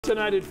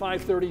Tonight at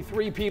 5:30,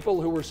 3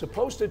 people who were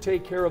supposed to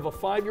take care of a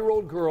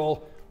 5-year-old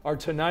girl are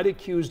tonight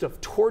accused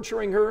of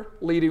torturing her,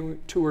 leading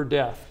to her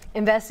death.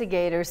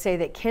 Investigators say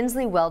that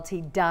Kinsley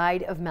Welty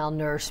died of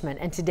malnourishment,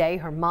 and today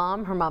her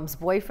mom, her mom's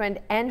boyfriend,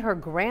 and her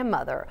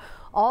grandmother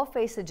all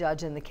face a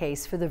judge in the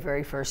case for the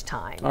very first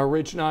time. Our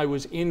Rich Nye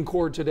was in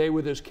court today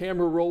with his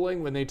camera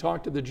rolling when they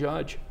talked to the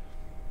judge.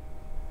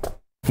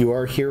 You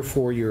are here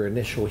for your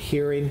initial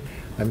hearing.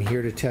 I'm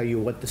here to tell you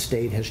what the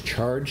state has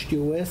charged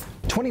you with.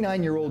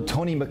 29-year-old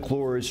Toni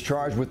McClure is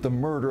charged with the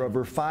murder of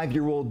her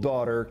 5-year-old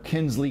daughter,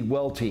 Kinsley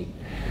Welty.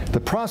 The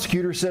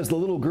prosecutor says the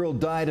little girl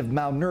died of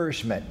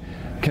malnourishment,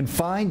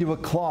 confined to a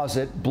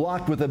closet,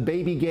 blocked with a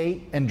baby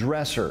gate and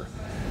dresser.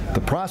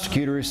 The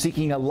prosecutor is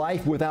seeking a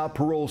life without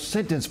parole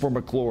sentence for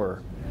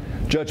McClure.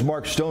 Judge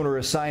Mark Stoner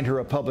assigned her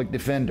a public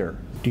defender.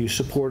 Do you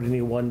support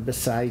anyone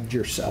besides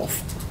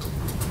yourself?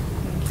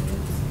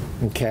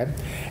 Okay.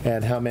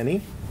 And how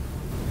many?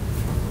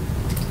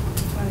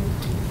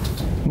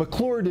 5.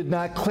 McClure did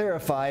not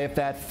clarify if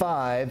that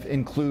 5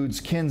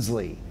 includes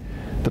Kinsley.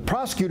 The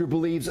prosecutor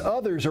believes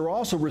others are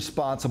also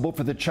responsible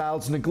for the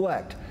child's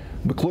neglect.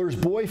 McClure's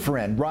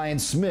boyfriend, Ryan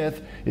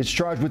Smith, is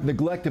charged with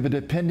neglect of a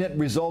dependent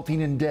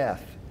resulting in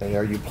death.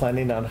 Are you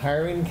planning on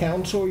hiring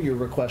counsel or you're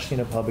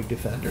requesting a public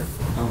defender?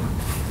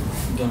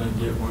 I'm gonna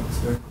get one,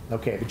 sir.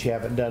 Okay, but you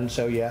haven't done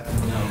so yet?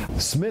 No.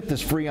 Smith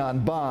is free on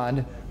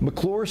bond.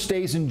 McClure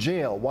stays in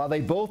jail while they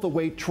both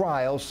await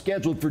trial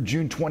scheduled for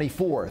June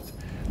 24th.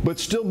 But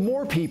still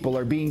more people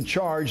are being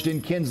charged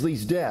in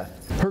Kinsley's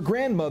death. Her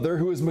grandmother,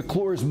 who is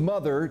McClure's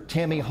mother,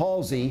 Tammy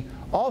Halsey,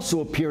 also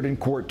appeared in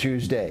court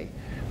Tuesday.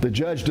 The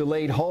judge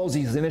delayed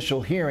Halsey's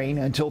initial hearing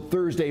until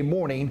Thursday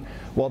morning,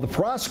 while the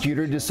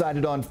prosecutor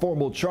decided on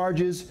formal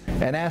charges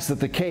and asked that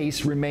the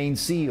case remain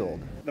sealed.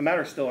 The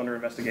matter is still under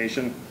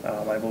investigation.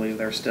 I believe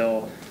they're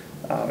still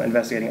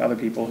investigating other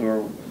people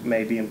who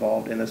may be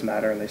involved in this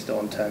matter, and they still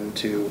intend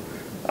to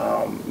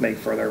make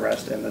further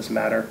arrests in this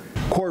matter.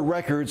 Court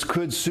records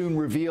could soon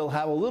reveal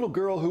how a little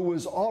girl who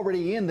was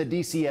already in the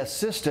DCS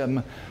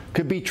system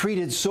could be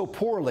treated so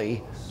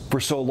poorly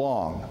for so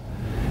long.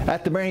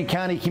 At the Marion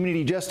County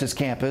Community Justice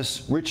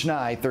Campus, Rich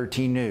Nye,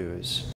 13 News.